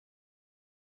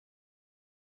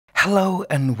Hello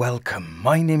and welcome.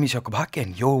 My name is Jakob Haq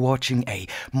and you're watching a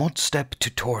MODSTEP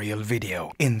tutorial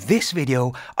video. In this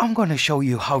video, I'm going to show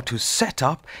you how to set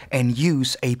up and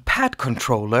use a pad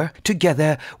controller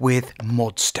together with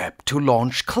MODSTEP to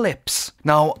launch clips.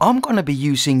 Now, I'm going to be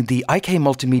using the IK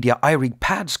Multimedia iRig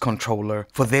pads controller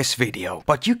for this video,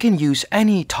 but you can use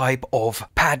any type of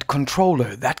pad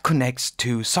controller that connects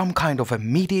to some kind of a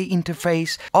MIDI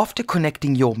interface. After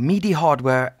connecting your MIDI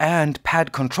hardware and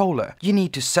pad controller, you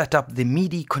need to set up the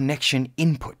MIDI connection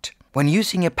input. When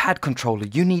using a pad controller,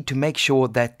 you need to make sure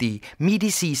that the MIDI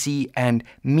CC and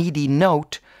MIDI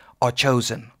note are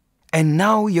chosen. And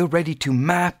now you're ready to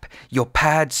map your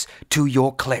pads to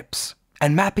your clips.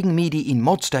 And mapping MIDI in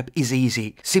MODSTEP is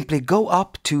easy. Simply go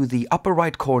up to the upper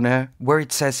right corner where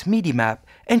it says MIDI map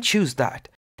and choose that.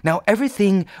 Now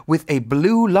everything with a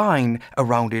blue line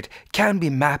around it can be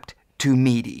mapped to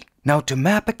MIDI. Now to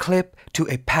map a clip to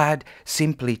a pad,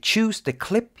 simply choose the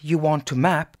clip you want to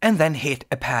map and then hit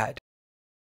a pad.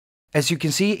 As you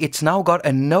can see, it's now got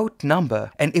a note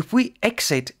number, and if we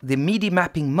exit the MIDI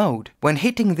mapping mode, when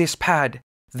hitting this pad,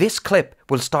 this clip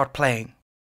will start playing.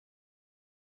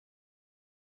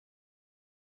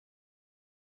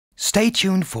 Stay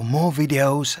tuned for more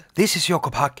videos. This is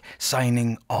Jakob Haq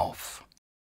signing off.